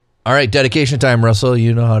All right, dedication time, Russell.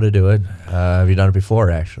 You know how to do it. Have you done it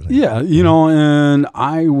before, actually? Yeah, and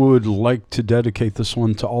I would like to dedicate this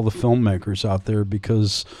one to all the filmmakers out there,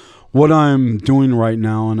 because what I'm doing right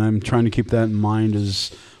now, and I'm trying to keep that in mind,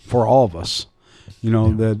 is for all of us,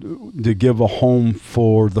 that to give a home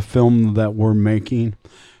for the film that we're making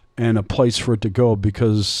and a place for it to go,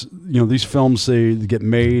 because, these films, they get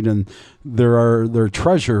made and they're a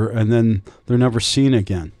treasure, and then they're never seen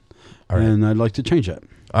again. All right. And I'd like to change that.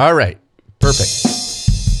 All right. Perfect.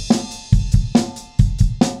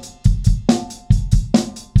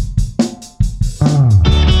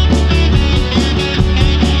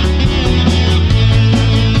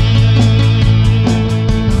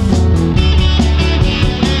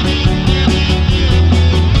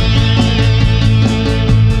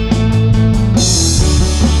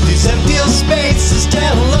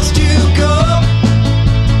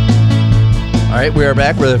 All right, we are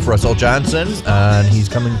back with Russell Johnson, and he's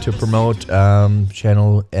coming to promote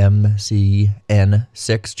channel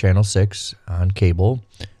MCN6, Channel 6 on cable.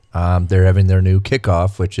 They're having their new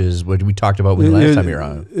kickoff, which is what we talked about when last time you were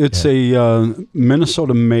on. It's a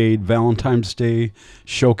Minnesota-made Valentine's Day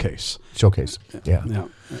showcase. Yeah.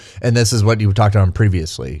 And this is what you talked on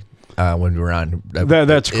previously when we were on.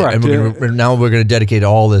 That's correct. And now we're going to dedicate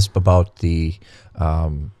all this about the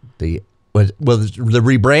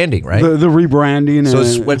rebranding, right? The rebranding.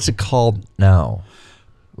 So what's it called now?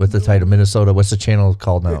 With the title Minnesota, what's the channel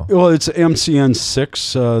called now? Well, it's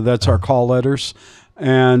MCN6. That's our call letters.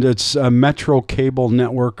 And it's Metro Cable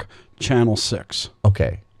Network Channel 6.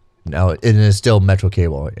 Okay. Now, it is still Metro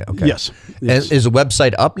Cable. Yeah, okay. Yes. And is the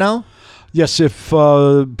website up now? Yes, if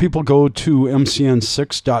people go to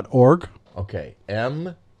mcn6.org. Okay.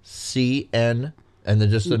 MCN, and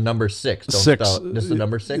then just the number 6. Don't Six. Spell it. Just the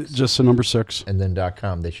number 6? Just the number 6. And then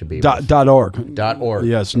 .com, they should be able .org. .org.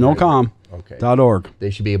 Yes, no com. Okay. .org.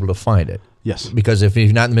 They should be able to find it. Yes. Because if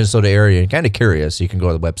you're not in the Minnesota area and kind of curious, you can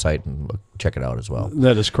go to the website and check it out as well.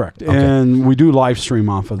 That is correct. Okay. And we do live stream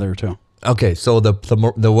off of there too. Okay, so the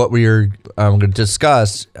what we're going to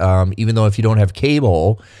discuss, even though if you don't have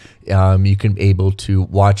cable, you can be able to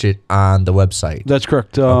watch it on the website. That's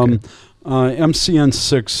correct. Okay.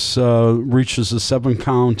 MCN6 reaches the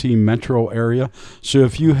 7-county metro area. So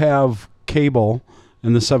if you have cable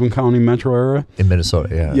in the 7-county metro area. In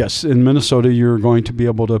Minnesota, yeah. Yes, in Minnesota, you're going to be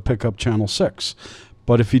able to pick up Channel 6.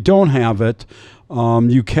 But if you don't have it,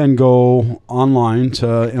 you can go online to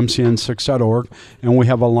mcn6.org, and we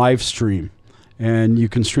have a live stream. And you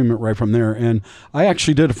can stream it right from there. And I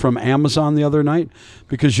actually did it from Amazon the other night,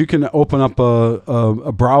 because you can open up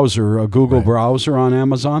a browser, a Google browser on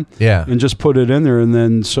Amazon, and just put it in there. And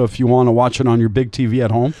then, so if you want to watch it on your big TV at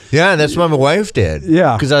home. Yeah, that's what my wife did.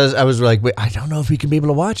 Yeah. Because I was like, wait, I don't know if we can be able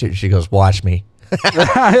to watch it. She goes, watch me.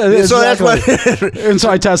 Exactly. So that's what. And so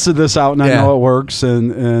I tested this out, and I know it works,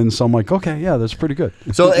 and so I'm like, okay, yeah, that's pretty good.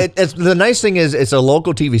 So it's the nice thing is it's a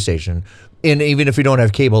local TV station, and even if you don't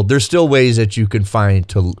have cable, there's still ways that you can find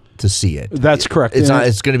to see it. That's correct. It's not.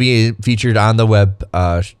 It's going to be featured on the web.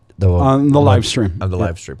 On the live stream. On the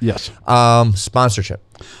live stream. Yes. Sponsorship.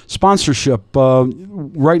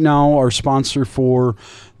 Right now, our sponsor for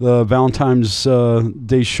the Valentine's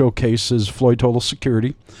Day showcase is Floyd Total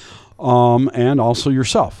Security. And also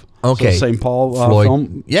yourself. Okay. So St. Paul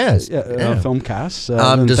Film. Yes. Film cast.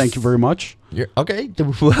 And thank you very much. Okay.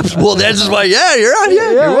 Well, that's why. Yeah, you're on.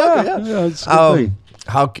 Yeah, you're welcome. Yeah, it's a good thing.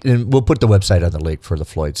 And we'll put the website on the link for the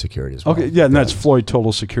Floyd Security as well. Okay. Yeah, and that's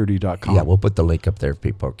floydtotalsecurity.com. Yeah, we'll put the link up there if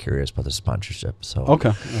people are curious about the sponsorship. So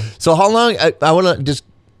okay. So how long? I want to just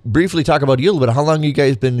briefly talk about you a little bit. How long you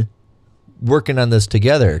guys been working on this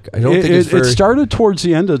together? I don't think it started towards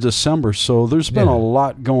the end of December, so there's been a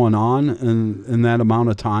lot going on in that amount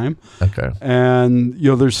of time. Okay. And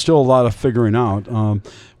there's still a lot of figuring out.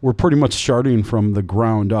 We're pretty much starting from the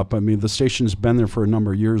ground up. I mean, the station's been there for a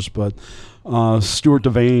number of years, but Stuart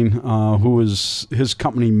Devane, his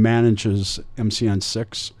company manages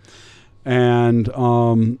MCN6, and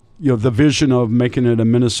the vision of making it a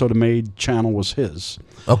Minnesota-made channel was his.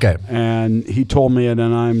 Okay. And he told me it,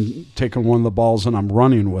 and I'm taking one of the balls and I'm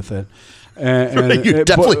running with it. And you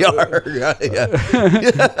definitely are. Yeah.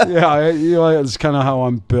 It's kind of how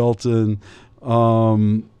I'm built. And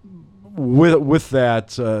with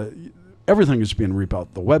that, everything is being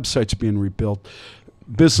rebuilt. The website's being rebuilt.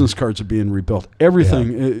 Business cards are being rebuilt.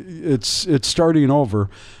 Everything, it's starting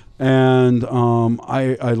over. And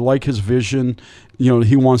I like his vision.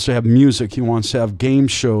 He wants to have music. He wants to have game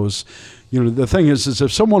shows. The thing is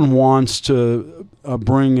if someone wants to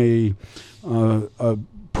bring a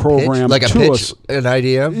program pitch? Like to a pitch, us, an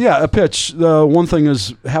idea. Yeah, a pitch. The one thing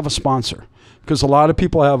is have a sponsor, because a lot of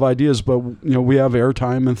people have ideas, but we have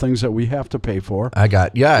airtime and things that we have to pay for. I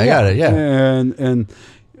got it. Yeah. And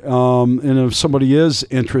if somebody is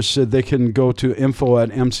interested, they can go to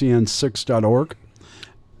info@mcn6.org.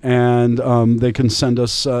 And they can send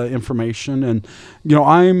us information, and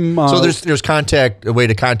I'm so there's a way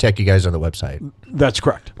to contact you guys on the website. That's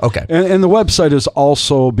correct. Okay, and the website is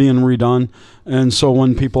also being redone, and so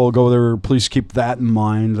when people go there, please keep that in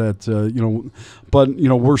mind. That but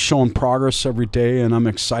we're showing progress every day, and I'm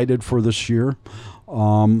excited for this year.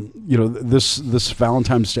 This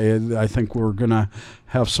Valentine's Day, I think we're gonna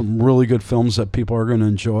have some really good films that people are gonna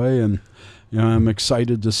enjoy, and I'm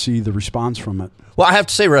excited to see the response from it. Well, I have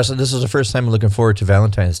to say, Russ, this is the first time I'm looking forward to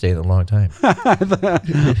Valentine's Day in a long time.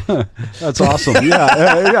 That's awesome.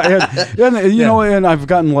 Yeah. And I've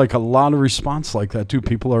gotten like a lot of response like that too.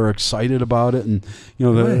 People are excited about it, and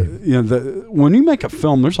when you make a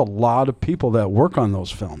film, there's a lot of people that work on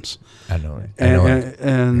those films. I know it.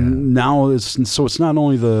 And now it's not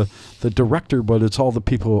only the director, but it's all the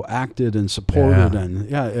people who acted and supported,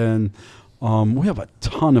 and we have a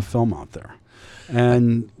ton of film out there.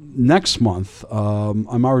 And next month,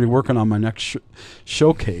 I'm already working on my next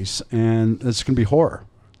showcase, and it's going to be horror.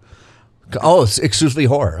 Oh, it's exclusively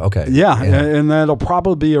horror. Okay. Yeah, and that'll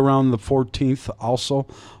probably be around the 14th also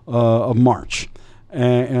of March.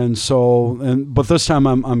 But this time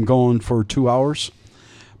I'm going for 2 hours,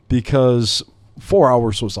 because 4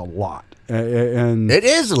 hours was a lot. And it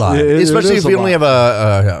is a lot, especially if you only have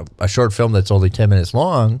a short film that's only 10 minutes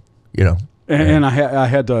long, And I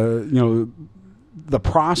had to, the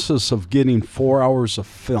process of getting 4 hours of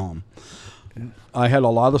film, I had a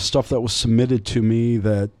lot of stuff that was submitted to me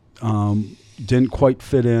that didn't quite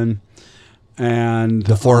fit in. And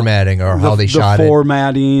the formatting or how they shot it. The it.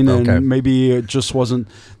 formatting, and maybe it just wasn't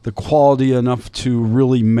the quality enough to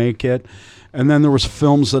really make it. And then there was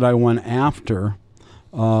films that I went after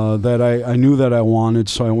that I knew that I wanted,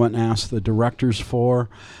 so I went and asked the directors for.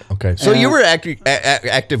 Okay, so you were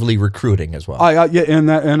actively recruiting as well.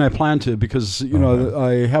 And I plan to, because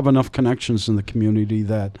I have enough connections in the community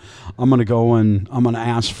that I'm going to go and I'm going to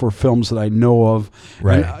ask for films that I know of.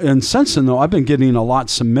 Right. And since then, though, I've been getting a lot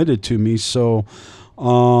submitted to me, so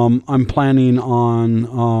I'm planning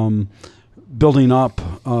on building up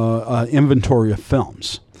an inventory of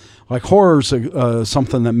films. Like horror's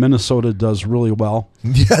something that Minnesota does really well.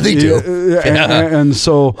 Yeah, they do. And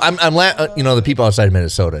so I'm the people outside of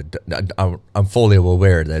Minnesota, I'm fully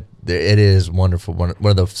aware that it is wonderful.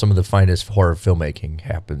 Some of the finest horror filmmaking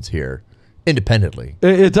happens here, independently.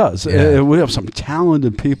 It does. We have some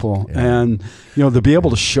talented people, and to be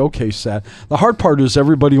able to showcase that. The hard part is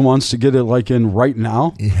everybody wants to get it like in right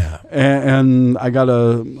now. Yeah, and I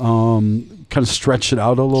gotta kind of stretch it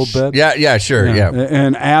out a little bit. Yeah, sure. Yeah.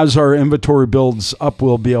 And as our inventory builds up,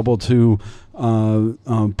 we'll be able to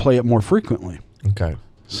play it more frequently. Okay.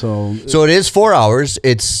 So it is 4 hours.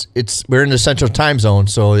 We're in the Central Time Zone,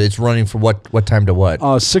 so it's running from what time to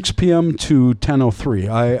what? 6 p.m. to 10:03.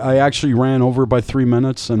 I actually ran over by 3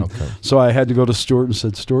 minutes, and so I had to go to Stuart and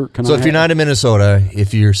said, Stuart, can I? So if you're not in Minnesota,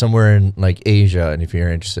 if you're somewhere in like Asia, and if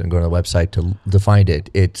you're interested in going to the website to find it,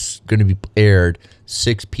 it's going to be aired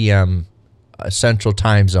 6 p.m. Central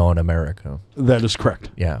Time Zone, America. That is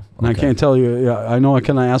correct. Yeah. Okay. And I can't tell you. Yeah, I know I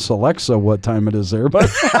can ask Alexa what time it is there, but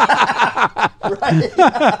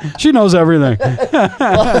she knows everything.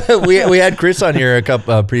 Well, we had Chris on here a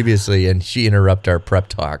couple previously, and she interrupted our prep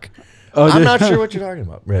talk. I'm not sure what you're talking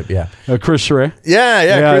about. Right, yeah. Chris Sherray.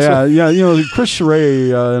 Yeah. Chris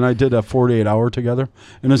Sherray and I did a 48 hour together,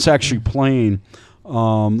 and it's actually playing.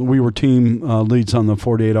 We were team leads on the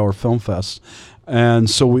 48 Hour Film Fest. And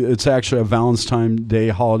so it's actually a Valentine's Day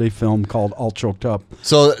holiday film called All Choked Up.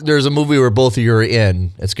 So there's a movie where both of you are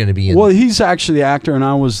in. It's going to be in. Well, he's actually the actor, and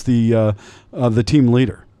I was the team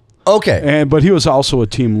leader. Okay. But he was also a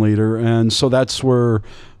team leader, and so that's where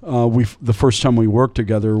the first time we worked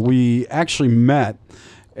together, we actually met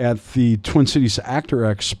at the Twin Cities Actor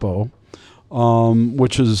Expo,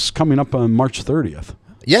 which is coming up on March 30th.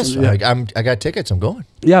 Yes, I got tickets. I'm going.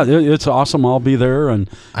 Yeah, it's awesome. I'll be there, and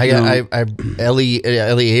Ellie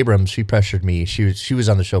Abrams. She pressured me. She was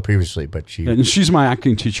on the show previously, but she's my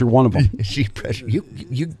acting teacher. One of them. She pressured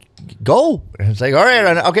you go. And it's like, all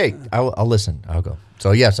right, okay, I'll listen. I'll go.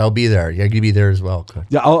 So yes, I'll be there. Yeah, you'll be there as well. Okay.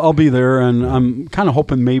 Yeah, I'll be there, and I'm kind of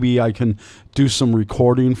hoping maybe I can do some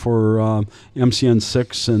recording for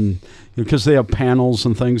MCN6, and because they have panels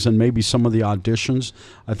and things, and maybe some of the auditions.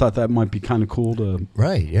 I thought that might be kind of cool to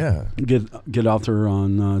get out there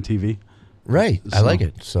on TV. Right, so. I like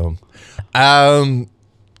it. So,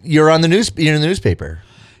 you're on the news. You're in the newspaper.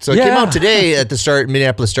 So it came out today at the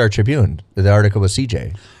Minneapolis Star Tribune. The article with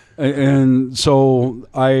CJ. And so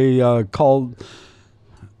I called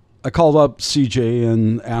up CJ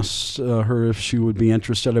and asked her if she would be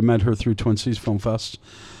interested. I met her through Twin Cities Film Fest.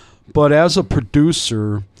 But as a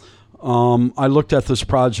producer, I looked at this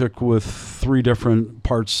project with 3 different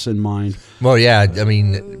parts in mind. Well, yeah, I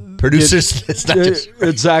mean, producers, it's not just...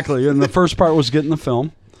 Exactly. And the first part was getting the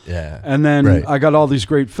film. Yeah. And then I got all these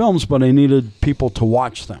great films, but I needed people to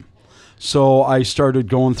watch them. So I started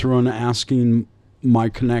going through and asking my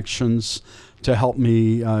connections to help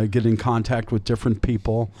me get in contact with different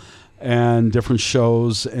people and different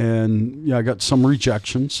shows. And yeah, I got some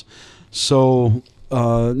rejections. So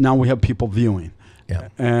now we have people viewing. Yeah.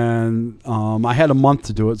 And I had a month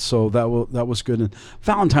to do it, so that was good. And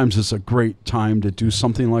Valentine's is a great time to do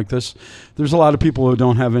something like this. There's a lot of people who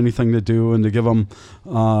don't have anything to do, and to give them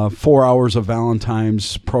 4 hours of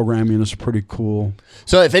Valentine's programming is pretty cool.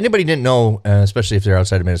 So if anybody didn't know, especially if they're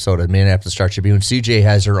outside of Minnesota, Minneapolis Star Tribune, CJ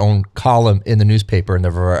has her own column in the newspaper in the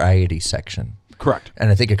variety section. Correct. And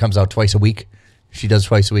I think it comes out twice a week. She does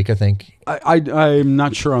twice a week, I think. I'm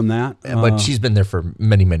not sure on that. But she's been there for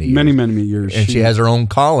many, many years. Many years. And she has her own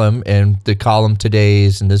column, and the column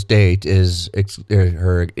today's and this date is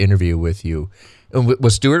her interview with you.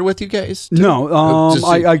 Was Stuart with you guys? No,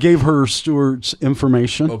 I gave her Stuart's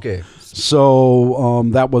information. Okay. So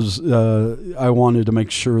that was, I wanted to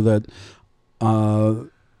make sure that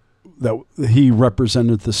that he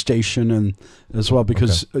represented the station and as well,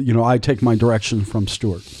 because, I take my direction from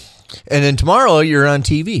Stuart. And then tomorrow you're on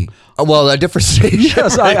TV. Well, a different station.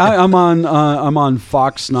 Yes, right? I'm on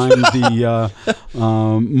Fox 9, the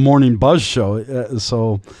Morning Buzz show.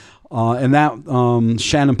 And that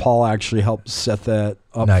Shannon Paul actually helped set that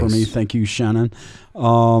up for me. Thank you, Shannon.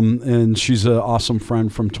 And she's an awesome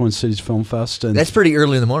friend from Twin Cities Film Fest. And that's pretty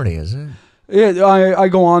early in the morning, isn't it? Yeah, I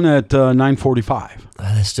go on at 9:45.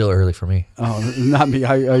 That's still early for me. Not me.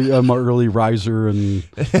 I'm an early riser, and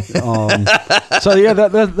so yeah,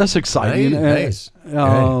 that's exciting. Nice.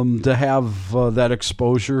 To have that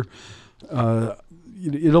exposure,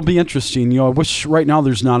 it'll be interesting. I wish right now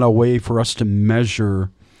there's not a way for us to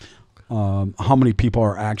measure how many people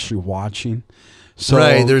are actually watching. So,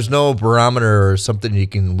 right, there's no barometer or something you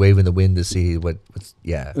can wave in the wind to see what's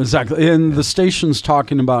exactly. And the station's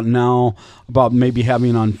talking about now about maybe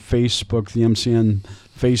having on Facebook, the MCN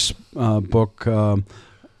Facebook,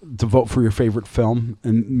 to vote for your favorite film,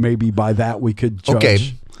 and maybe by that we could judge.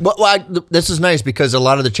 Okay. Well, this is nice because a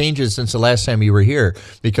lot of the changes since the last time you were here,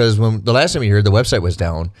 because when the last time you were here, the website was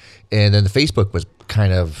down, and then the Facebook was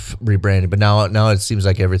kind of rebranded, but now it seems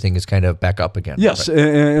like everything is kind of back up again. Yes,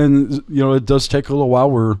 and it does take a little while.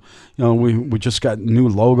 We just got new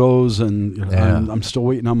logos, and I'm still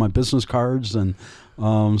waiting on my business cards, and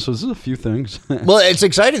so there's a few things. Well, it's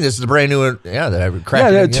exciting. This is a brand new one. Yeah, that I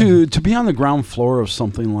cracked. To be on the ground floor of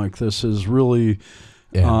something like this is really.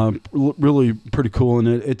 Really pretty cool, and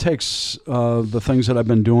it takes the things that I've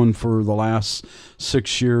been doing for the last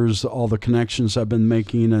 6 years, all the connections I've been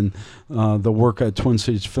making, and the work at Twin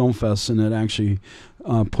Cities Film Fest, and it actually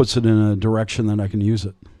puts it in a direction that I can use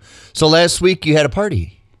it. So last week you had a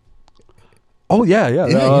party. Oh yeah.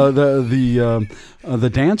 The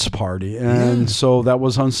dance party, and so that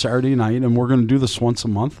was on Saturday night, and we're going to do this once a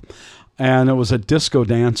month. And it was a disco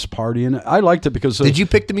dance party, and I liked it because did you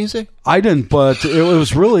pick the music? I didn't, but it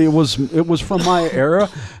was from my era.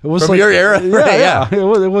 It was from your era, yeah. It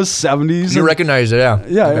was 70s. You recognize it, yeah.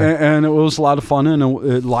 Okay. And it was a lot of fun, and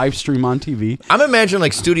it live stream on TV. I'm imagining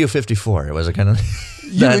like Studio 54. It was a kind of.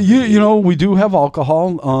 We do have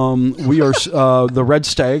alcohol. We are the Red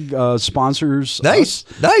Stag sponsors. Nice.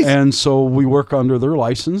 And so we work under their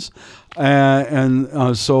license,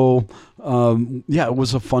 so. It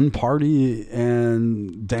was a fun party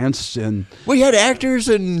and danced and. Well, you had actors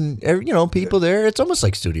and people there. It's almost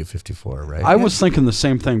like Studio 54, right? I was thinking the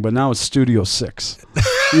same thing, but now it's Studio 6.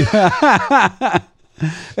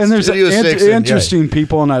 And there's interesting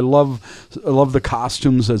people, and I love the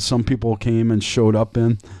costumes that some people came and showed up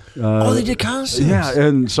in. They did costumes. Yeah,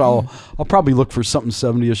 and so I'll probably look for something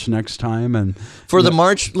 70-ish next time. And for the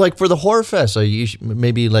March, like for the horror fest,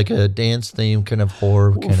 maybe like a dance theme kind of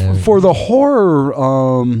horror kind of. For the horror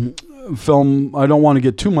film, I don't want to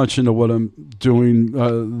get too much into what I'm doing.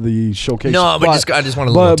 The showcase. No, but I just want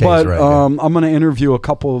to little taste, right? I'm going to interview a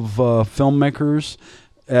couple of filmmakers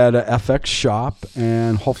at a FX shop,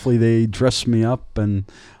 and hopefully they dress me up, and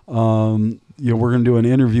we're going to do an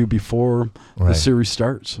interview before the series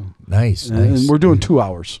starts. Nice. And we're doing 2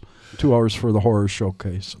 hours for the horror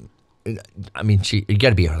showcase. I mean, you got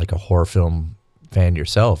to be like a horror film fan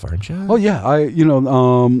yourself, aren't you? Oh yeah, I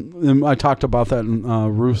talked about that in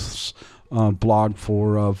Ruth's blog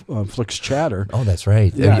for Flicks Chatter. Oh, that's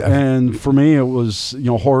right. Yeah, and for me, it was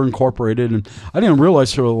Horror Incorporated, and I didn't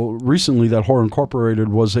realize till recently that Horror Incorporated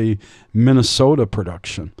was a Minnesota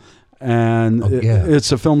production, and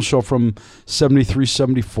it's a film show from 73,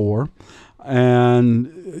 74.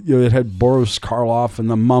 And it had Boris Karloff and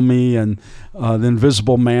The Mummy and The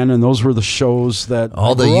Invisible Man, and those were the shows that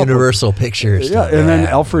all the Universal Pictures. Yeah, and then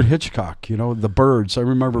Alfred Hitchcock, The Birds. I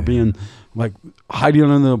remember being like hiding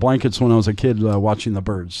under the blankets when I was a kid watching The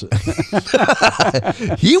Birds.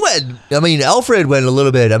 Alfred went a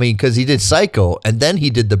little bit. Because he did Psycho, and then he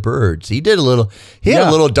did The Birds. He had a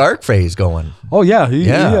little dark phase going. Oh yeah, he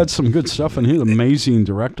had some good stuff, and he's an amazing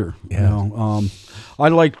director. Yeah. I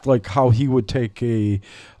liked how he would take a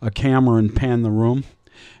camera and pan the room,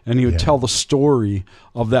 and he would tell the story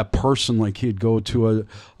of that person. Like he'd go to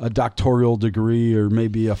a doctoral degree or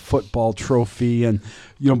maybe a football trophy, and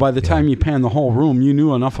by the time you pan the whole room, you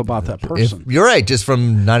knew enough about that person. You're right, just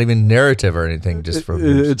from not even narrative or anything, just from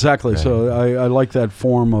exactly. Right. So I like that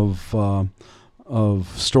form of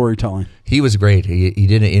storytelling. He was great. He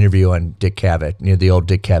did an interview on Dick Cavett, the old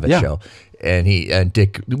Dick Cavett show, and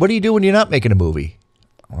Dick, what do you do when you're not making a movie?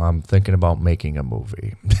 Well, I'm thinking about making a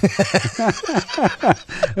movie.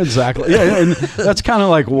 Exactly. Yeah, and that's kind of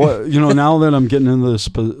like what, now that I'm getting into this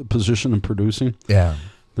position of producing,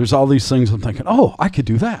 there's all these things I'm thinking, oh, I could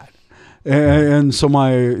do that. And so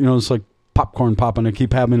my, it's like popcorn popping. I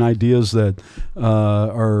keep having ideas that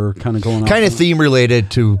are kind of going kind of theme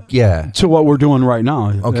related to what we're doing right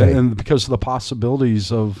now. Okay. And because of the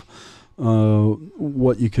possibilities of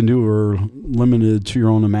what you can do are limited to your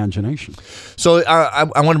own imagination. So I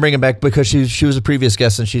want to bring it back because she was a previous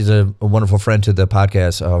guest, and she's a wonderful friend to the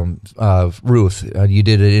podcast. Ruth, you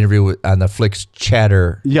did an interview on the Flicks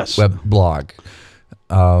Chatter web blog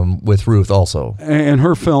with Ruth also, and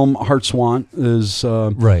her film Hearts Want is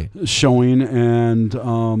showing,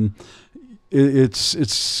 and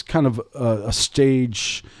it's kind of a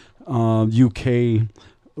stage UK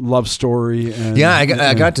love story. And,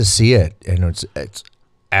 I got to see it, and it's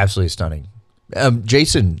absolutely stunning.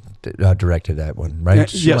 Jason directed that one,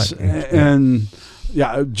 right? Yes, and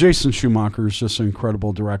Jason Schumacher is just an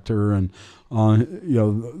incredible director, and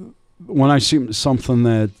when I see something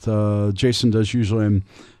that Jason does, usually I'm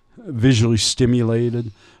visually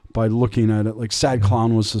stimulated by looking at it. Like Sad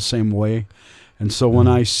Clown was the same way, and so when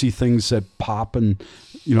I see things that pop and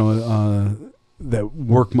that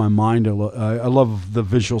work my mind. I love the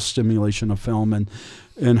visual stimulation of film,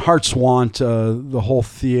 and Hearts Want, the whole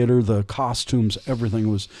theater, the costumes, everything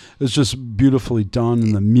was just beautifully done,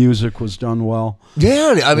 and the music was done well.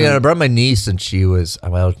 Yeah, I brought my niece, and she was at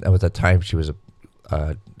the time she was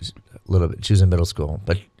a little bit. She was in middle school,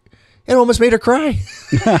 but it almost made her cry.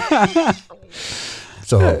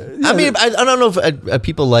 So I don't know if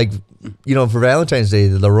people like, for Valentine's Day,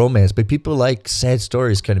 the romance, but people like sad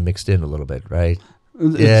stories kind of mixed in a little bit, right?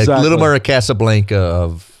 Yeah, exactly. A little more a Casablanca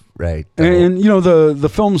of, right. And the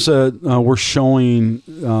films that we're showing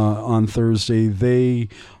on Thursday, they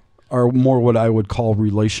are more what I would call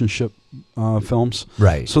relationship films.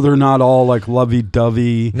 Right. So they're not all like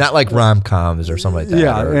lovey-dovey. Not like rom-coms or something like that.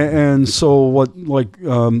 Yeah, and so what, like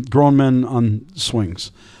Grown Men on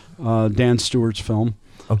Swings, Dan Stewart's film.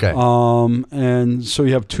 Okay. And so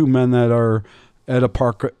you have two men that are at a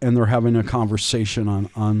park and they're having a conversation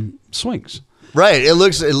on swings. Right. It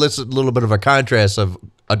looks a little bit of a contrast of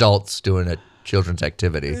adults doing a children's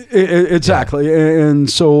activity. Exactly. Yeah. And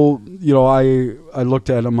so, I looked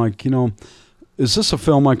at it, I'm like, is this a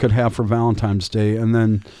film I could have for Valentine's Day? And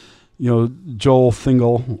then, Joel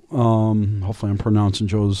Fingal, hopefully I'm pronouncing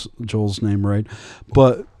Joel's name right,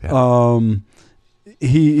 but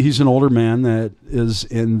he's an older man that is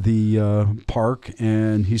in the park,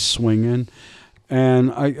 and he's swinging.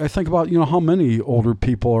 And I think about, how many older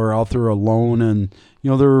people are out there alone, and,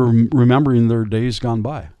 they're remembering their days gone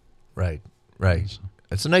by. Right.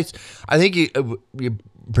 It's a nice, I think you're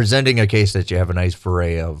presenting a case that you have a nice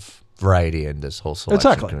variety in this whole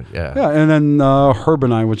selection. Exactly. Yeah. And then Herb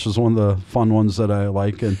and I, which is one of the fun ones that I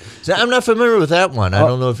like. And so I'm not familiar with that one. I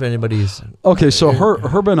don't know if anybody's. Okay, so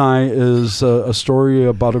Herb and I is a story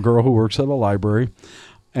about a girl who works at a library,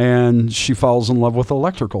 and she falls in love with an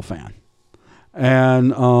electrical fan.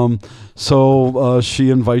 And so she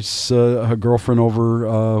invites her girlfriend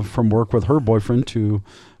over from work with her boyfriend to,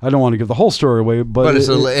 I don't want to give the whole story away, but it's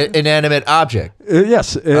an inanimate object.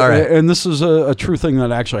 Yes. All right. And this is a true thing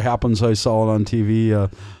that actually happens. I saw it on TV.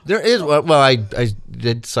 There is, I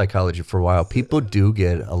did psychology for a while. People do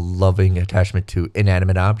get a loving attachment to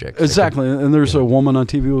inanimate objects. Exactly. And there's a woman on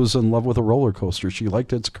TV who was in love with a roller coaster. She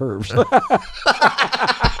liked its curves.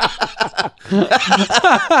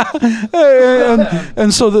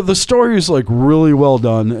 and so the story is like really well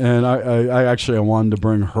done, and I wanted to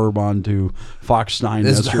bring Herb on to Fox 9.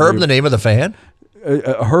 Is Herb the name of the fan?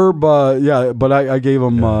 Herb, yeah, but I gave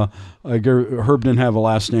him. Herb didn't have a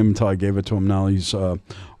last name until I gave it to him. Now he's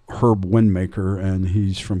Herb Windmaker, and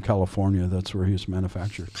he's from California. That's where he's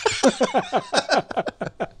manufactured.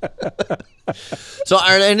 So,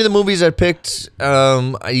 are any of the movies I picked?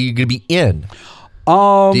 Are you going to be in?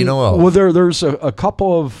 Do you know? Well, there's a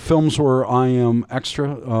couple of films where I am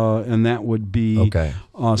extra, and that would be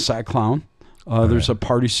Sad Clown. There's a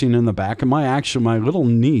party scene in the back, and my little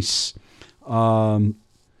niece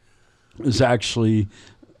is actually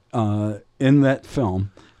in that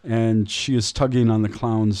film, and she is tugging on the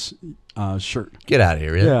clown's shirt. Get out of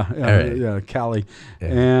here! Really? Yeah, Callie. Yeah.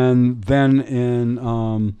 And then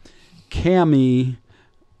in Cammy,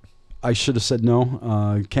 I should have said no.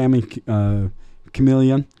 Cammy.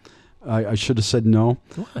 Chameleon. I should have said no.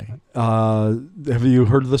 Why? Have you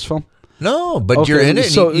heard of this film? No, but you're in it.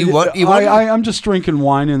 So you want I'm just drinking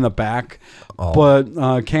wine in the back. Oh. But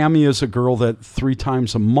Cammy is a girl that 3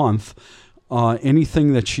 times a month,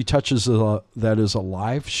 anything that she touches that is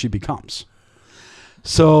alive, she becomes.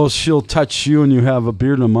 So she'll touch you and you have a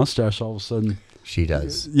beard and a mustache all of a sudden. She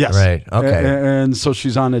does. Yes. Right. Okay. And so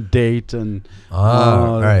she's on a date. And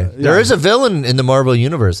right. Yeah. There is a villain in the Marvel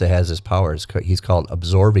Universe that has his powers. He's called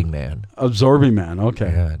Absorbing Man. Absorbing Man. Okay.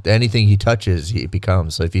 Yeah. Anything he touches, he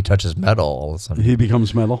becomes. So if he touches metal, all of a sudden he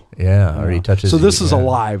becomes metal. Yeah. Or he touches. So this is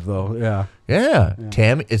alive, though. Yeah. Yeah.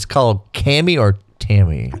 Tammy. It's called Cammy or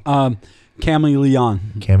Tammy. Chameleon.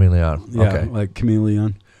 Chameleon. Yeah, okay. like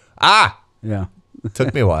chameleon. Ah. Yeah. It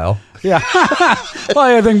took me a while. Yeah. Well,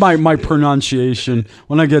 I think my pronunciation,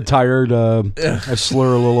 when I get tired, I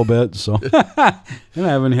slur a little bit. So, and I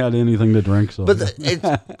haven't had anything to drink. So, but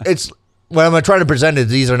it's when I'm trying to present it.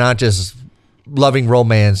 These are not just loving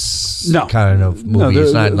romance kind of movies.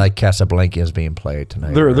 It's not like Casablanca is being played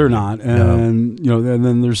tonight. They're not. And and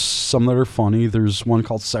then there's some that are funny. There's one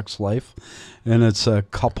called Sex Life, and it's a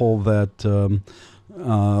couple that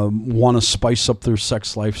want to spice up their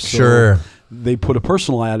sex life. So sure. They put a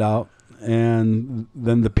personal ad out, and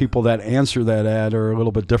then the people that answer that ad are a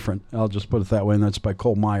little bit different. I'll just put it that way, and that's by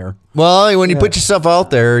Cole Meyer. Well, when you put yourself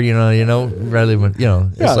out there, rather when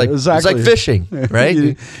it's like exactly. It's like fishing,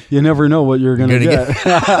 right? you never know what you're going to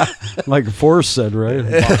get. Like Forrest said, right?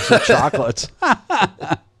 A box of chocolates.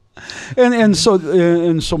 And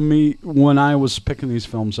so me, when I was picking these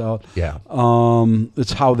films out,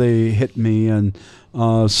 it's how they hit me, and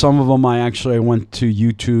some of them I went to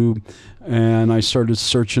YouTube and I started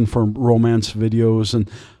searching for romance videos and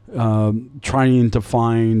trying to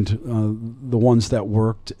find the ones that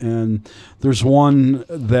worked. And there's one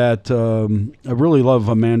that I really love,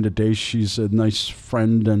 Amanda Day. She's a nice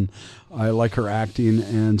friend, and I like her acting,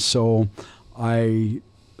 and so I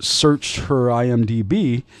searched her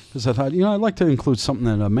IMDb because I thought, I'd like to include something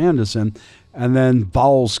that Amanda's in, and then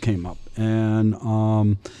Vowels came up, and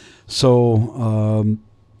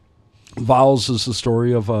Vowels is the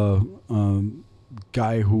story of a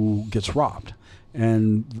guy who gets robbed,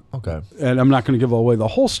 and I'm not going to give away the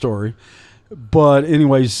whole story, but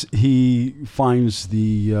anyways, he finds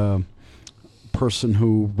the person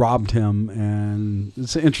who robbed him, and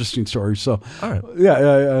it's an interesting story. So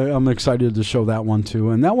I'm excited to show that one too.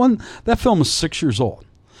 And that film is 6 years old,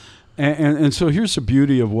 and so here's the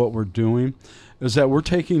beauty of what we're doing is that we're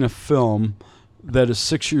taking a film that is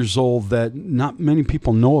 6 years old that not many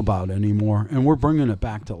people know about anymore, and we're bringing it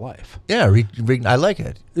back to life. Yeah, I like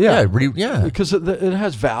it. Yeah, because it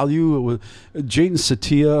has value. Jayden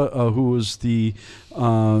Setia, who was the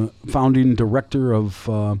founding director of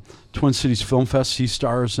Twin Cities Film Fest, he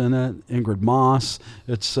stars in it. Ingrid Moss.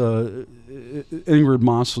 Ingrid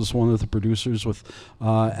Moss was one of the producers with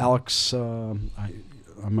Alex.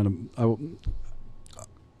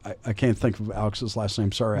 I can't think of Alex's last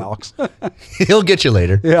name. Sorry, Alex. He'll get you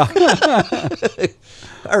later. Yeah.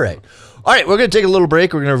 All right. We're going to take a little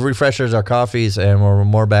break. We're going to refresh our coffees, and we're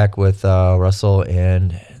more back with Russell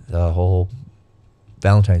and the whole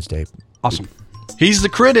Valentine's Day. Awesome. He's the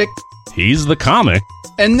critic. He's the comic.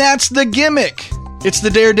 And that's the gimmick. It's the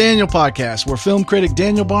Dare Daniel podcast, where film critic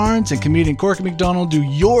Daniel Barnes and comedian Corky McDonald do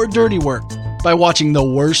your dirty work by watching the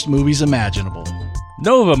worst movies imaginable.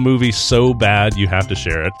 Know of a movie so bad you have to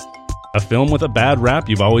share it? A film with a bad rap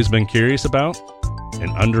you've always been curious about? An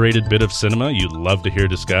underrated bit of cinema you'd love to hear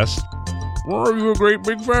discussed? Or are you a great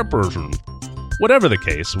big fat person? Whatever the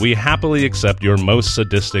case, we happily accept your most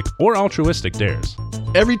sadistic or altruistic dares.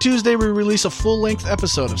 Every Tuesday we release a full-length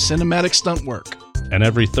episode of cinematic stunt work. And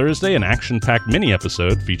every Thursday, an action-packed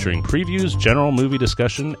mini-episode featuring previews, general movie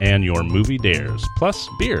discussion, and your movie dares, plus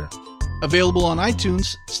beer. Available on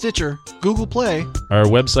iTunes, Stitcher, Google Play. Our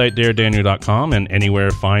website, daredaniel.com, and anywhere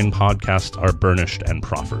fine podcasts are burnished and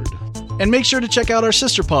proffered. And make sure to check out our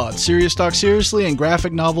sister pods, Serious Talk Seriously and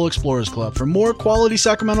Graphic Novel Explorers Club, for more quality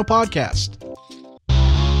Sacramento podcasts.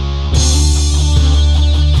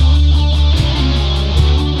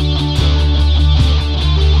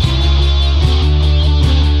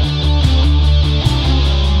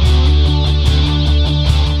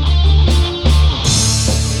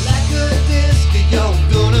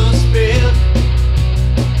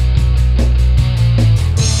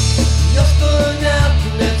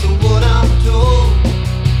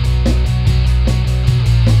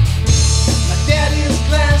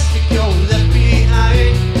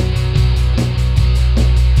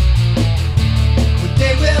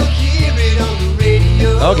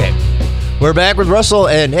 Okay, we're back with Russell,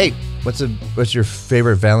 and hey, what's your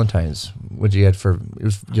favorite Valentine's? What'd you get for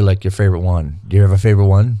you like your favorite one? Do you have a favorite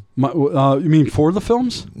one? You mean for the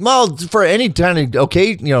films? Well, for any kind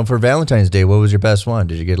of for Valentine's Day, what was your best one?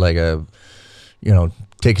 Did you get like a,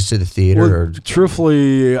 take us to the theater? Well, or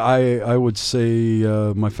truthfully, I would say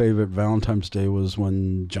my favorite Valentine's Day was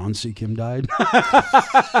when John C. Kim died.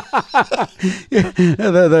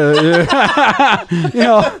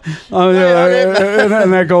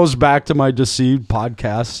 And that goes back to my Deceived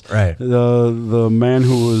podcast. Right. The man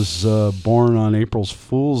who was born on April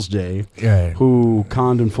Fool's Day, Right. who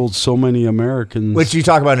conned and fooled so many Americans. Which you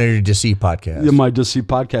talk about in your Deceived podcast. In my Deceived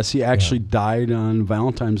podcast, he actually died on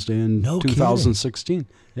Valentine's Day in No kidding. 2016.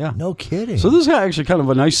 Yeah. No kidding. So this is actually kind of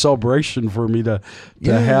a nice celebration for me to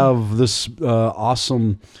have this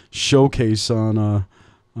awesome showcase on a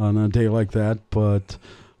day like that. But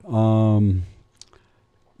I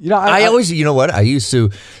always, I used to.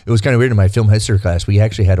 It was kind of weird in my film history class. We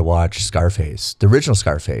actually had to watch Scarface, the original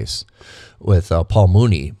Scarface, with Paul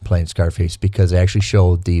Mooney playing Scarface, because they actually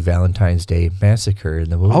showed the Valentine's Day massacre in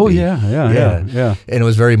the movie. Oh yeah. And it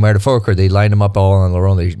was very metaphorical. They lined them up all on their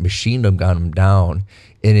own. They machined them, got them down,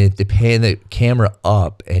 and they pan the camera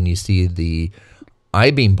up, and you see the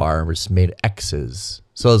I-beam bars made X's.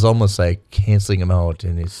 So it's almost like canceling them out,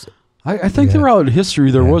 and it's. I think throughout history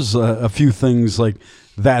there was a few things like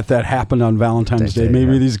that happened on Valentine's Day.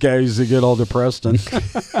 Maybe these guys they get all depressed and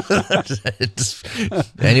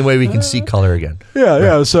any way we can see color again.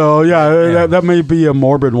 Yeah. So that may be a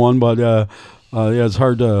morbid one, but it's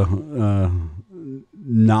hard to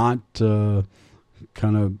not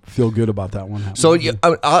kind of feel good about that one. So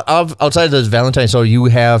outside of those Valentine's, so you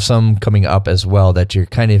have some coming up as well that you're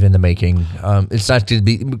kind of in the making. It's not to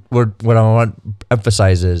be what I want to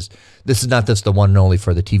emphasize is this is not just the one and only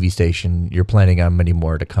for the TV station. You're planning on many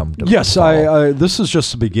more to come. Yes, I this is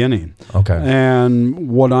just the beginning. Okay. And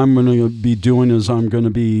what I'm going to be doing is I'm going to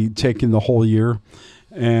be taking the whole year,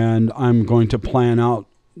 and I'm going to plan out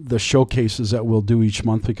the showcases that we'll do each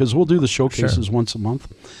month, because we'll do the showcases once a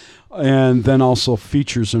month. And then also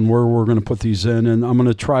features and where we're going to put these in. And I'm going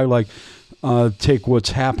to try take what's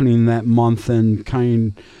happening that month and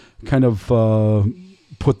kind of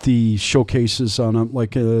put the showcases on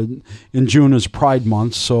in June is Pride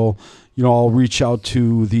Month. So, I'll reach out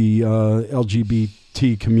to the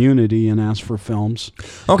LGBT community and ask for films.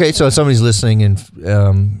 Okay. So if somebody's listening and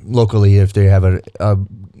locally, if they have a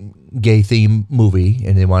gay theme movie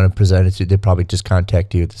and they want to present it to, they probably just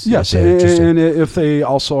contact you. Yes, and if they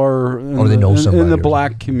also are in the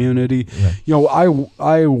black community, I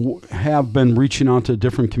have been reaching out to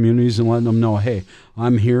different communities and letting them know, hey,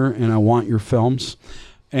 I'm here and I want your films.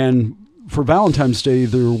 And for Valentine's Day,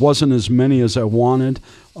 there wasn't as many as I wanted,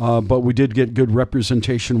 but we did get good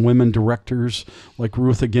representation. Women directors like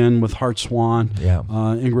Ruth again with Heart Swan,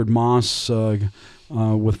 Ingrid Moss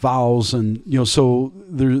with Vows, and so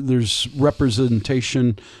there's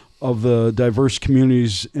representation of the diverse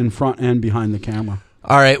communities in front and behind the camera.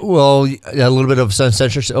 All right. Well, a little bit of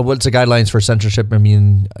censorship. What's the guidelines for censorship? I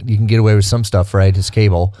mean, you can get away with some stuff, right? It's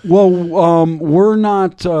cable. Well, we're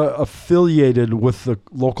not affiliated with the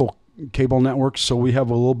local cable networks, so we have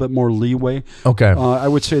a little bit more leeway. Okay. I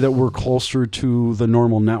would say that we're closer to the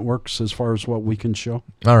normal networks as far as what we can show.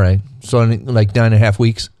 All right. So in like 9.5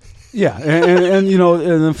 weeks? Yeah, and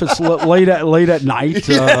and if it's late at night,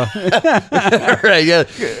 right? Yeah,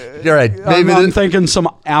 you're right. Maybe I'm thinking some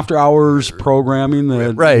after hours programming.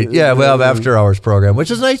 Right? Yeah, we'll have after hours program, which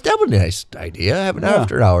is nice. That would be a nice idea. Have an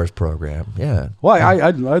after hours program. Yeah. Well,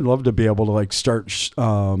 I'd love to be able to start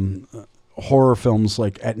horror films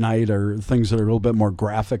like at night or things that are a little bit more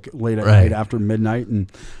graphic late at Right. night after midnight,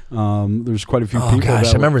 and there's quite a few Oh people. gosh,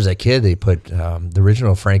 that I remember as a kid they put the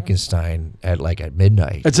original Frankenstein at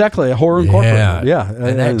midnight. exactly a horror incorporated. Yeah,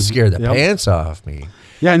 and that scared the yep. pants off me.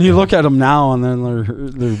 Yeah, and you look at them now, and then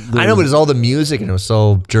they're I know, but it's all the music, and it was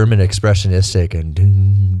so German expressionistic and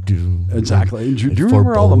doom, doom. exactly. And do you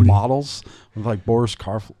remember all the models with like Boris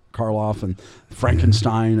Karloff and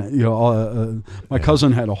Frankenstein? You know, my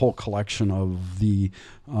cousin had a whole collection of the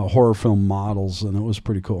horror film models, and it was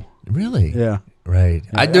pretty cool. Really? Yeah. Right.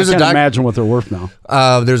 I can't imagine what they're worth now.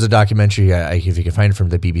 There's a documentary, if you can find it, from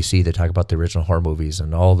the BBC, that talk about the original horror movies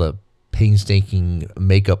and all the painstaking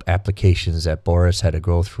makeup applications that Boris had to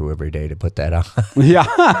go through every day to put that on. Yeah,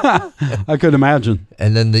 I could imagine.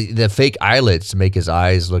 And then the fake eyelids to make his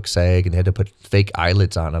eyes look sag, and they had to put fake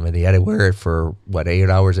eyelids on him, and he had to wear it for 8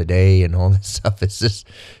 hours a day and all this stuff. It's just,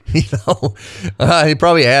 he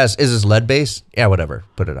probably asked, "Is this lead based?" Yeah, whatever,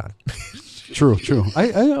 put it on. True. I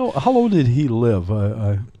know. How old did he live?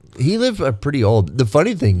 He lived pretty old. The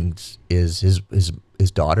funny thing is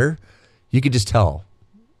his daughter. You could just tell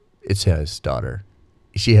it's his daughter.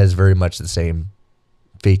 She has very much the same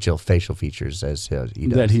facial features as he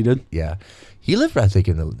does. That he did? Yeah. He lived, I think,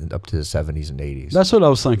 up to the 70s and 80s. That's what I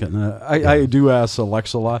was thinking. I do ask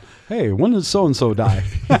Alexa a lot, hey, when did so-and-so die?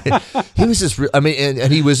 He was just, and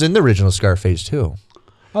he was in the original Scarface, too.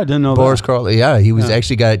 I didn't know Boris that. Karloff, yeah. He was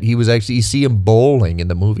you see him bowling in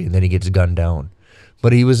the movie, and then he gets gunned down.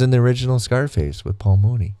 But he was in the original Scarface with Paul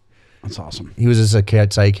Mooney. That's awesome. He was just a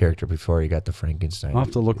cat side character before he got the Frankenstein. I'll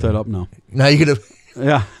have to look that up now. Now you're going to...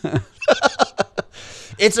 Yeah.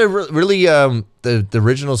 It's a really the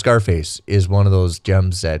original Scarface is one of those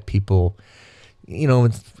gems that people,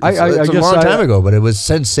 it's I a guess long time ago, but it was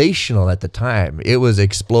sensational at the time. It was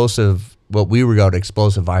explosive, what we regard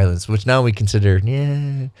explosive violence, which now we consider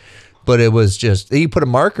but it was just, you put a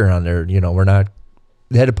marker on there.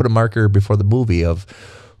 They had to put a marker before the movie of,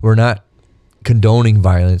 we're not condoning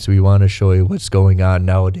violence. We want to show you what's going on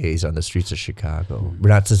nowadays on the streets of Chicago. We're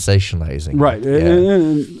not sensationalizing. Right. Yeah.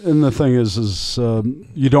 And the thing is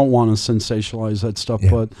you don't want to sensationalize that stuff,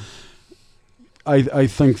 but I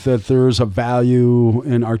think that there is a value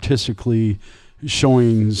in artistically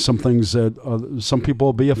showing some things that some people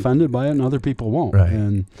will be offended by it and other people won't. Right.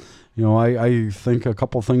 And, I think a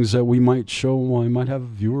couple things that we might show, I might have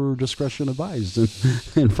viewer discretion advised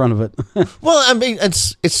in front of it. Well,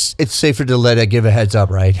 it's safer to give a heads up,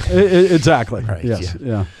 right? Exactly. Right, Yes.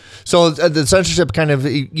 Yeah. So the censorship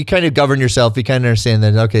you kind of govern yourself. You kind of understand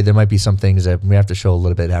that, okay, there might be some things that we have to show a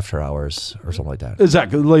little bit after hours or something like that.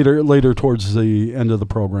 Exactly. Later towards the end of the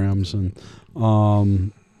programs, and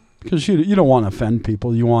because you don't want to offend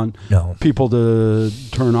people. You want people to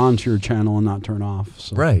turn on to your channel and not turn off.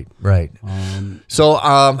 So. Right. So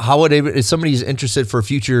how would if somebody's interested for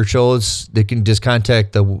future shows, they can just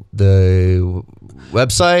contact the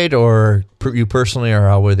website or you personally, or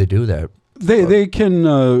how would they do that? They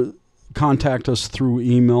can contact us through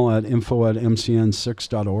email at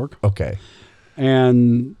info@mcn6.org. Okay.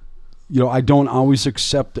 And, I don't always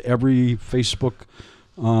accept every Facebook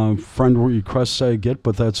friend requests I get,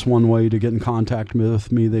 but that's one way to get in contact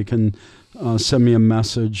with me. They can send me a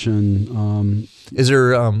message, and is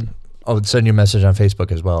there? I'll send you a message on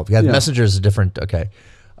Facebook as well. Yeah, Messenger is different. Okay.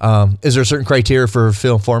 Is there a certain criteria for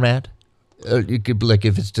film format? You could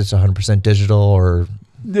if it's just 100% digital, or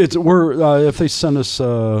if they send us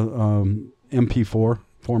MP4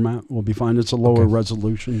 format, we'll be fine. It's a lower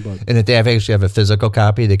resolution, but and if they actually have a physical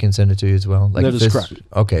copy, they can send it to you as well. That is correct.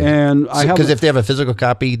 Okay, and because if they have a physical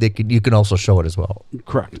copy, you can also show it as well.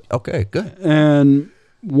 Correct. Okay, good. And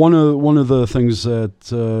one of the things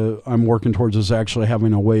that I'm working towards is actually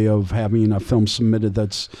having a way of having a film submitted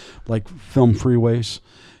that's like Film Freeways.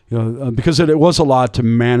 Because it was a lot to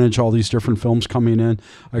manage all these different films coming in.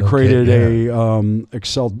 I created a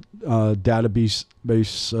Excel database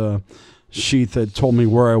sheet that told me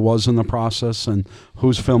where I was in the process and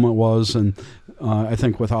whose film it was, and I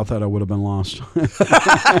think without that I would have been lost.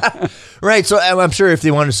 Right. So I'm sure if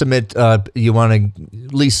they want to submit, you want to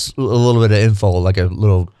at least a little bit of info, like a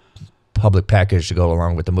little public package to go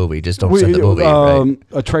along with the movie. Just don't send the movie. Right?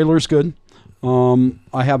 A trailer's good.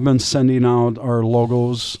 I have been sending out our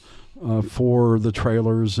logos for the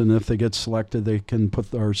trailers, and if they get selected, they can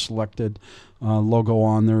put our selected logo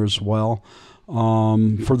on there as well.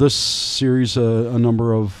 For this series, a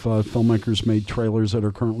number of filmmakers made trailers that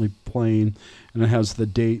are currently playing, and it has the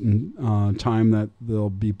date and time that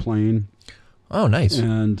they'll be playing. Oh, nice.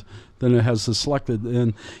 And then it has the selected.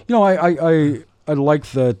 And, I like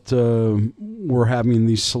that we're having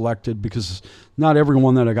these selected because not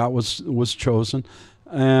everyone that I got was chosen.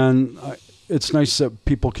 And it's nice that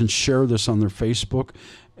people can share this on their Facebook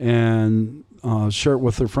and share it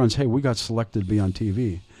with their friends. Hey, we got selected to be on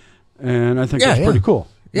TV, and I think that's pretty cool.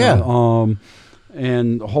 Yeah.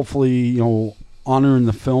 And hopefully, honoring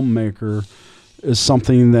the filmmaker is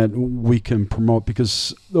something that we can promote,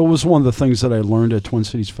 because that was one of the things that I learned at Twin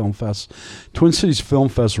Cities Film Fest. Twin Cities Film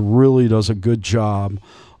Fest really does a good job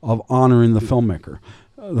of honoring the filmmaker.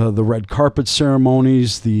 The red carpet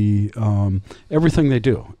ceremonies, the everything they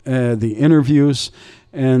do, the interviews,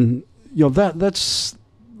 and that's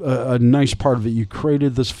a nice part of it. You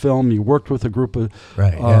created this film, you worked with a group of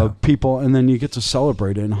people, and then you get to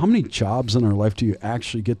celebrate it. And how many jobs in our life do you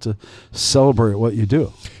actually get to celebrate what you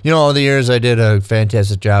do? All the years I did a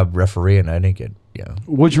fantastic job refereeing, I didn't get.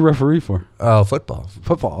 What'd you referee for? Oh, football.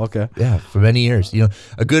 Football, okay. Yeah, for many years.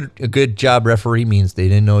 A good job referee means they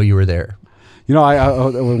didn't know you were there. I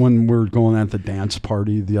when we were going at the dance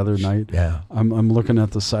party the other night, I'm looking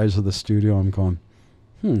at the size of the studio. I'm going,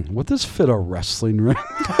 would this fit a wrestling ring? So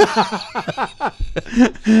I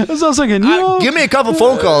was thinking, give me a couple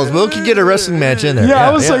phone calls. We can get a wrestling match in there. Yeah,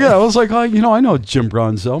 I was like, I know Jim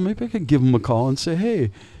Bronzell. Maybe I could give him a call and say,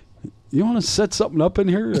 hey, you want to set something up in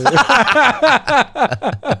here? Because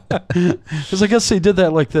I guess they did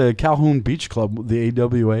that like the Calhoun Beach Club, the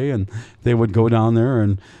AWA, and they would go down there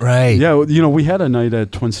and we had a night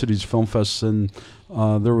at Twin Cities Film Fest, and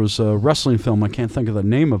there was a wrestling film. I can't think of the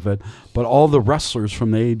name of it, but all the wrestlers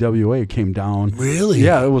from the AWA came down. Really?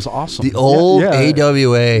 Yeah, it was awesome. The old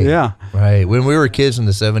AWA. Yeah. Right. When we were kids in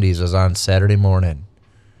the 70s, it was on Saturday morning,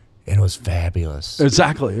 and it was fabulous.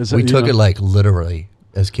 Exactly. We took it like literally.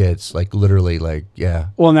 As kids, like literally, like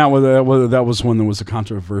Well, and that was when there was a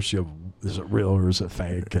controversy of is it real or is it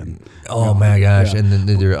fake? And my gosh, and then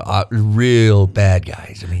they're real bad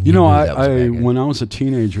guys. I mean, when I was a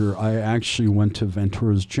teenager, I actually went to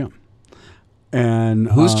Ventura's gym. And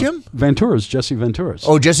whose gym? Ventura's, Jesse Ventura's.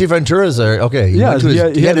 Oh, Jesse Ventura's there. Okay, he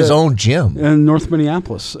had his own gym in North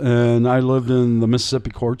Minneapolis, and I lived in the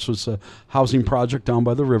Mississippi Courts, which was a housing project down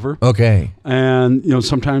by the river. Okay, and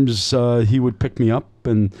sometimes he would pick me up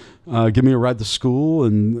and give me a ride to school,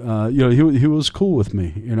 and he was cool with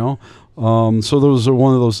me. So those are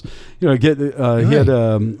one of those. He had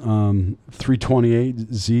a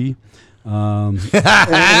 328Z. How did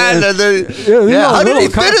he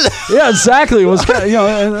fit in that? Yeah, exactly. It was and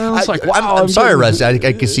it was like, wow. I'm sorry, Russ. I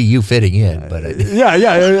could see you fitting in, but it did.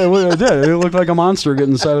 It looked like a monster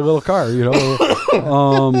getting inside a little car,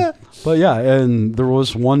 But yeah, and there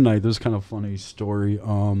was one night. This is kind of a funny story.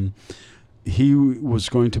 He was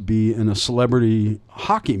going to be in a celebrity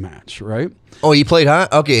hockey match, right? Oh, he played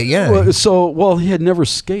hockey? Okay, yeah. He had never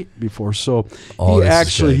skated before, so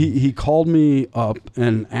he called me up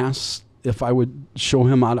and asked if I would show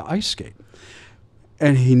him how to ice skate.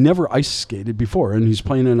 And he never ice skated before, and he's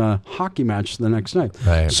playing in a hockey match the next night.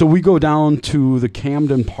 Right. So we go down to the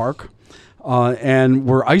Camden Park, and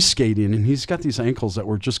we're ice skating, and he's got these ankles that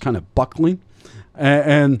were just kind of buckling.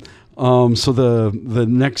 So the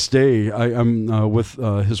next day, I'm with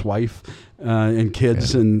his wife and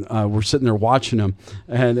kids, and we're sitting there watching him,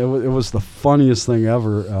 and it was the funniest thing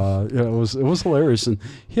ever. It was hilarious, and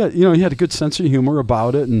he had a good sense of humor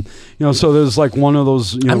about it, and so there's like one of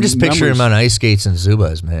those. I'm just picturing him on ice skates and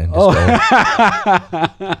Zubas, man. But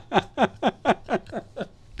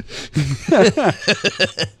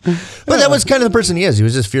that was kind of the person he is. He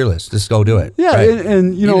was just fearless. Just go do it. Yeah, right?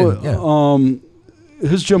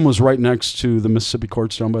 His gym was right next to the Mississippi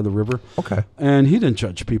Courts down by the river. Okay. And he didn't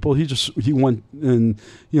judge people. He went and,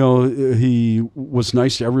 he was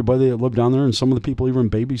nice to everybody that lived down there. And some of the people even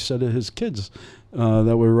babysat his kids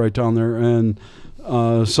that were right down there. And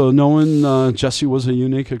so knowing Jesse was a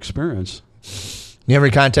unique experience. You ever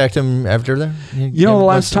contact him after that? The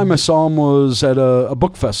last time I saw him was at a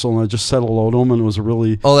book festival, and I just said hello to him, and it was a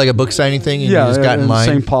really... Oh, like a book signing thing? And you just got in line?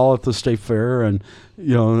 St. Paul at the State Fair, and,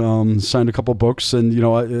 signed a couple books, and,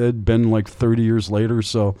 it had been like 30 years later,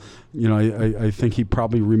 so, I think he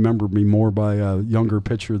probably remembered me more by a younger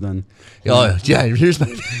picture than... Oh, yeah, here's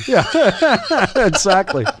my... Yeah,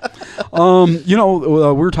 exactly. We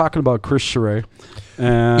were talking about Chris Charay.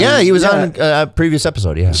 He was on a previous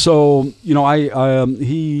episode. Yeah. So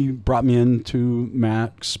he brought me into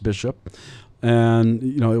Max Bishop, and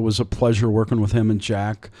it was a pleasure working with him and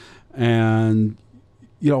Jack, and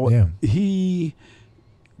he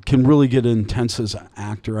can really get intense as an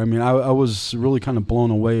actor. I mean, I was really kind of blown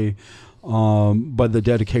away by the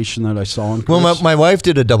dedication that I saw in Chris. Well, my wife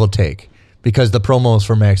did a double take because the promos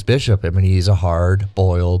for Max Bishop. I mean, he's a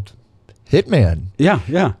hard-boiled hitman. Yeah.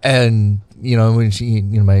 And when she,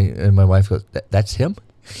 my wife goes, "That's him."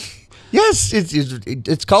 Yes,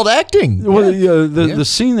 it's called acting. Well, Yeah. the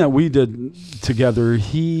scene that we did together,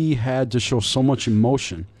 he had to show so much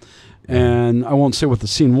emotion. And I won't say what the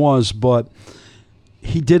scene was, but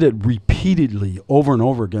he did it repeatedly over and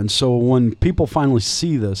over again. So when people finally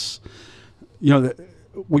see this,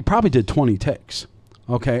 we probably did 20 takes.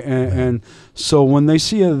 Okay. And so when they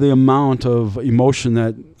see the amount of emotion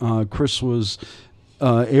that Chris was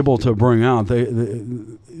able to bring out,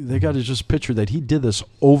 they got to just picture that he did this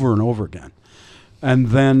over and over again. And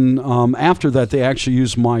then after that, they actually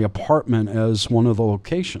used my apartment as one of the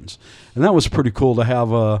locations. And that was pretty cool to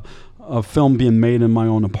have a film being made in my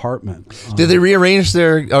own apartment. Did they rearrange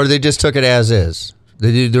or they just took it as is?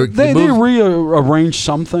 They rearranged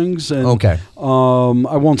some things. And, okay.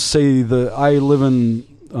 I won't say that I live in.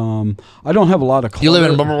 I don't have a lot of clutter. You live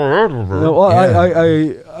in. Well,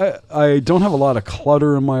 yeah. I don't have a lot of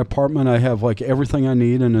clutter in my apartment. I have like everything I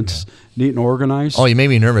need, and it's neat and organized. Oh, you made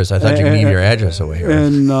me nervous. I thought you could leave your address away here.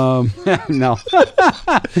 And no,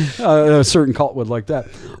 a certain cult would like that.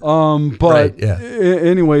 But right, yeah.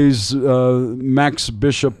 Anyways, Max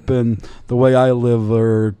Bishop and the way I live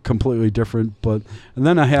are completely different. And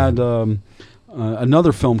then I had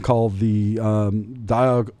another film called the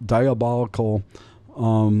Diabolical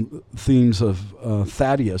Themes of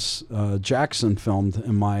Thaddeus Jackson, filmed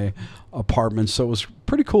in my apartment. So it was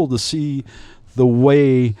pretty cool to see the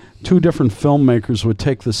way two different filmmakers would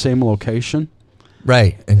take the same location,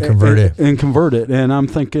 right, and convert it. And I'm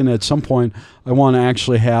thinking at some point I want to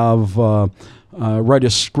actually have write a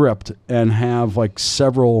script and have like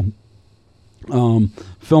several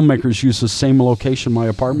filmmakers use the same location in my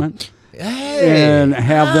apartment. And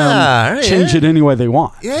have them change it any way they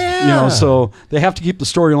want. Yeah. So they have to keep the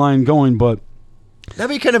storyline going, but that'd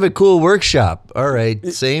be kind of a cool workshop. All right,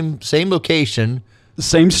 same location,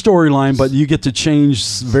 same storyline, but you get to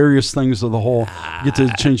change various things of the whole. You get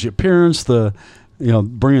to change the appearance,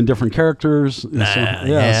 bring in different characters. So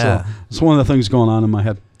it's one of the things going on in my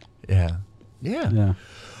head. Yeah.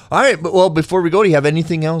 All right, well, before we go, do you have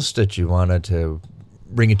anything else that you wanted to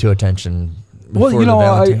bring it to attention? Well,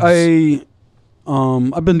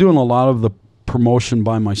 I've been doing a lot of the promotion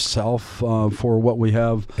by myself for what we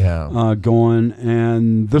have going,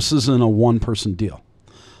 and this isn't a one-person deal.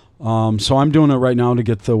 So I'm doing it right now to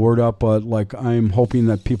get the word out, but I'm hoping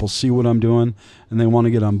that people see what I'm doing and they want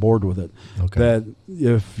to get on board with it. Okay. That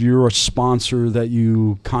if you're a sponsor, that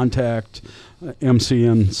you contact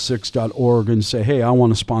mcn6.org and say, hey, I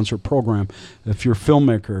want to sponsor a program. If you're a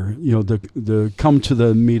filmmaker, to come to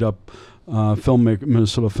the meetup.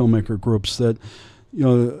 Minnesota filmmaker groups, that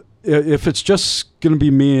if it's just going to be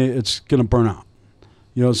me, it's going to burn out.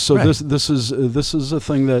 So right. This is a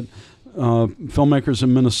thing that filmmakers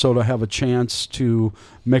in Minnesota have a chance to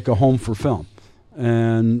make a home for film,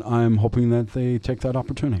 and I'm hoping that they take that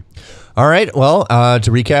opportunity. All right. Well,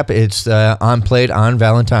 to recap, it's on Played on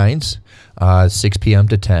Valentine's, 6 p.m.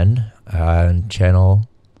 to 10 on channel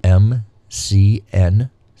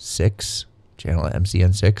MCN6. Channel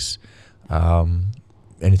MCN6.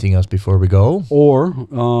 Anything else before we go? Or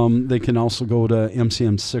they can also go to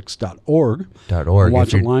mcn6.org and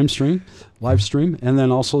watch a live stream. And then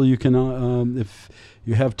also you can, if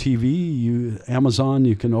you have TV, Amazon,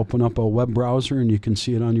 you can open up a web browser and you can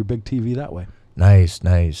see it on your big TV that way. Nice.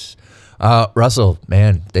 Russell,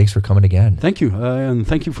 man, thanks for coming again. Thank you. And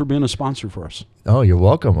thank you for being a sponsor for us. Oh, you're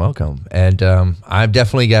welcome. And I've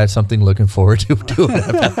definitely got something looking forward to doing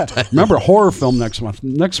it. Remember, horror film next month.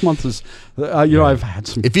 Next month is, I've had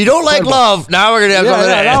some. If you don't like love, now we're going to have something.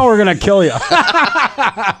 Now we're going to kill you.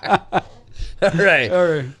 All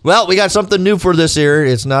right. Well, we got something new for this year.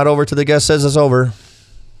 It's not over till the guest says it's over.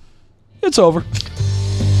 It's over.